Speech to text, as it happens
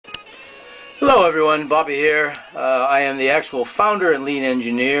Hello everyone, Bobby here. I am the actual founder and lead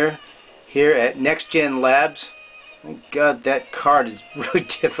engineer here at NEXTION Labs. Thank God that card is really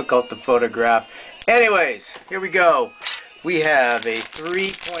difficult to photograph. Anyways, here we go. We have a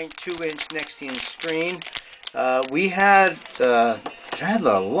 3.2-inch NEXTION screen. We had a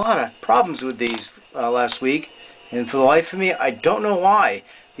lot of problems with these last week, and for the life of me, I don't know why.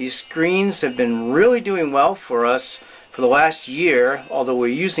 These screens have been really doing well for us for the last year, although we're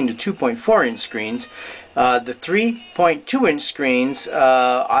using the 2.4-inch screens. The 3.2-inch screens,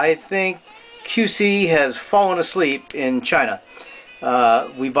 I think QC has fallen asleep in China.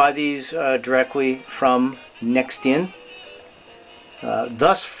 We buy these directly from NEXTION.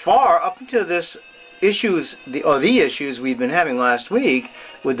 Thus far, up to this the issues we've been having last week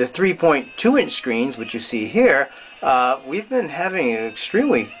with the 3.2-inch screens, which you see here, we've been having an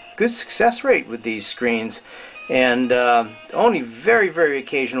extremely good success rate with these screens, and only very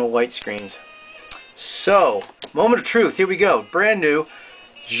occasional white screens. So, moment of truth, here we go. Brand new,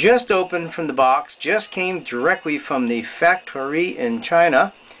 just opened from the box, just came directly from the factory in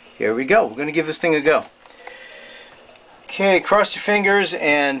China. Here we go. We're going to give this thing a go. Okay, cross your fingers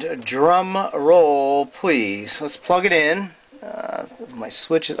and drum roll, please. Let's plug it in. My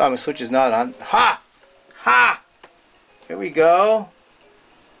switch is not on. Ha! Ha! Here we go.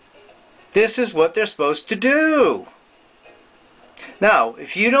 This is what they're supposed to do. Now,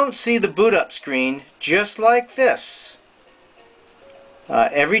 if you don't see the boot up screen just like this,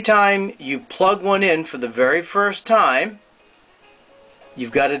 every time you plug one in for the very first time,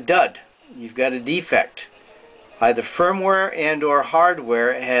 you've got a dud. You've got a defect. Either firmware and or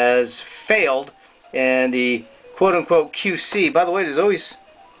hardware has failed, and the quote-unquote QC, by the way, there's always,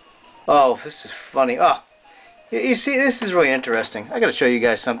 oh, this is funny. Oh, you see, this is really interesting. I gotta show you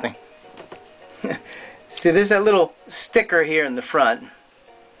guys something. See, there's that little sticker here in the front,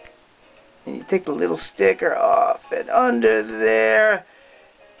 and you take the little sticker off, and under there,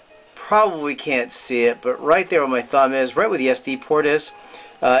 probably can't see it, but right there where my thumb is, right where the SD port is,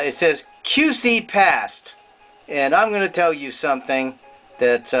 it says QC passed. And I'm going to tell you something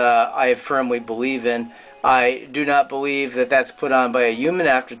that I firmly believe in. I do not believe that that's put on by a human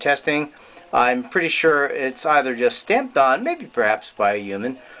after testing. I'm pretty sure it's either just stamped on, maybe perhaps by a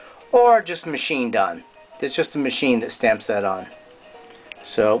human, or just machined on. It's just a machine that stamps that on.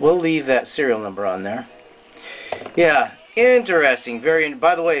 So we'll leave that serial number on there. Yeah, interesting.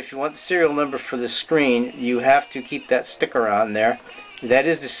 By the way, if you want the serial number for the screen, you have to keep that sticker on there. That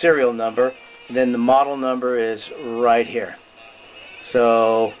is the serial number. And then the model number is right here.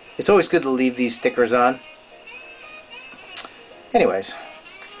 So it's always good to leave these stickers on. Anyways,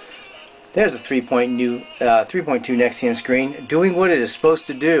 there's a 3.2 NEXTION screen doing what it is supposed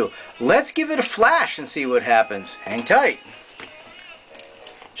to do. Let's give it a flash and see what happens. Hang tight.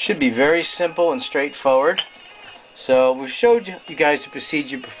 Should be very simple and straightforward. So we've showed you guys the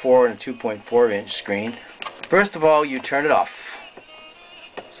procedure before on a 2.4-inch screen. First of all, you turn it off.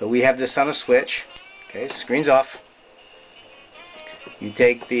 So we have this on a switch. Okay, screen's off. You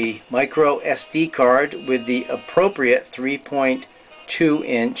take the micro SD card with the appropriate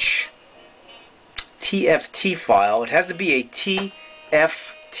 3.2-inch TFT file. It has to be a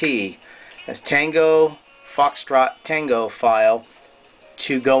TFT. That's Tango Foxtrot Tango file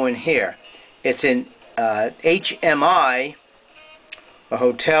to go in here. It's an HMI, a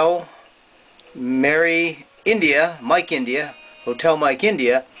Hotel Mary India, Mike India, Hotel Mike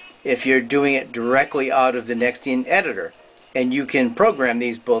India, if you're doing it directly out of the NEXTION editor. And you can program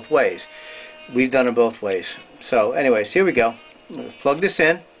these both ways. We've done them both ways. So anyways, here we go. Plug this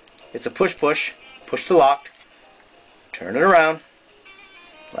in. It's a push to lock. Turn it around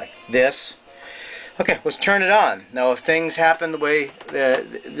like this. Okay, let's turn it on. Now if things happen the way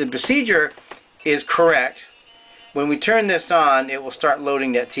the procedure is correct, when we turn this on, it will start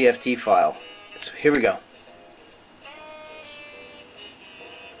loading that TFT file. So here we go.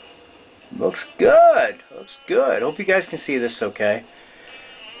 Looks good. Looks good. Hope you guys can see this okay.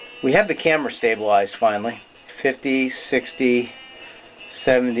 We have the camera stabilized finally. 50, 60,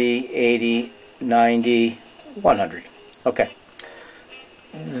 70, 80, 90, 100. Okay.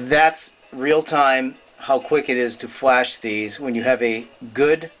 That's real time how quick it is to flash these when you have a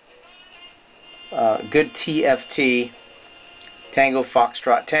good TFT Tango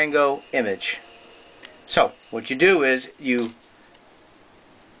Foxtrot Tango image. So what you do is you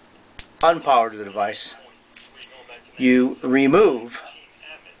unpower the device, you remove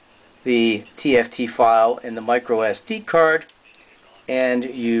the TFT file in the micro SD card, and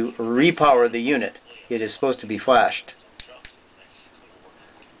you repower the unit. It is supposed to be flashed.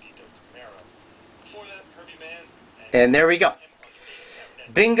 And there we go.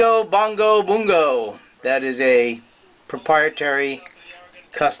 Bingo, bongo, boongo. That is a proprietary,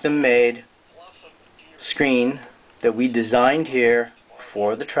 custom-made screen that we designed here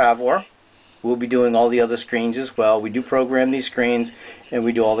for the Traveler. We'll be doing all the other screens as well. We do program these screens and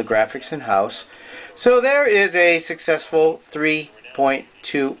we do all the graphics in-house. So there is a successful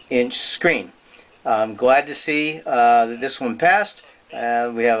 3.2-inch screen. I'm glad to see that this one passed. We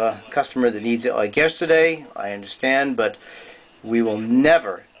have a customer that needs it like yesterday. I understand, but we will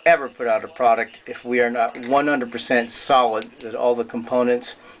never ever put out a product if we are not 100% solid that all the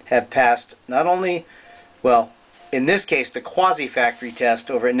components have passed not only, well, in this case the quasi-factory test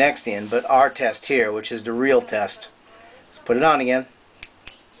over at NEXTION, but our test here, which is the real test. Let's put it on again.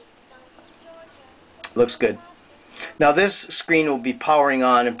 Looks good. Now this screen will be powering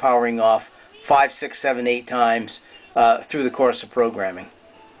on and powering off 5, 6, 7, 8 times through the course of programming.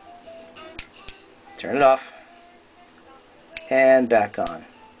 Turn it off and back on.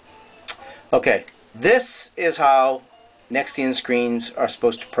 Okay, this is how NEXTION screens are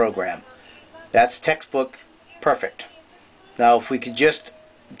supposed to program. That's textbook perfect. Now if we could just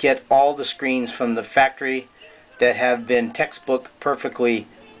get all the screens from the factory that have been textbook perfectly,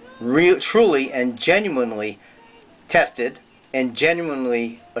 truly and genuinely tested and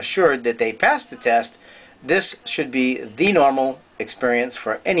genuinely assured that they passed the test, this should be the normal experience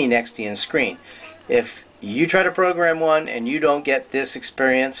for any NEXTION screen. If you try to program one and you don't get this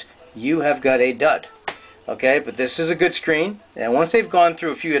experience, you have got a dud. Okay, but this is a good screen, and once they've gone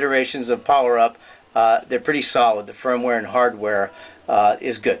through a few iterations of power up, they're pretty solid. The firmware and hardware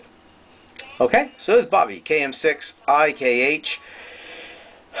is good. Okay, so this is Bobby, KM6IKH.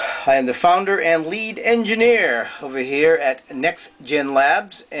 I am the founder and lead engineer over here at NEXTGEN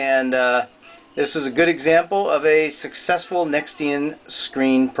Labs, and this is a good example of a successful NEXTION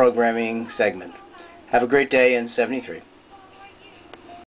screen programming segment. Have a great day in 73.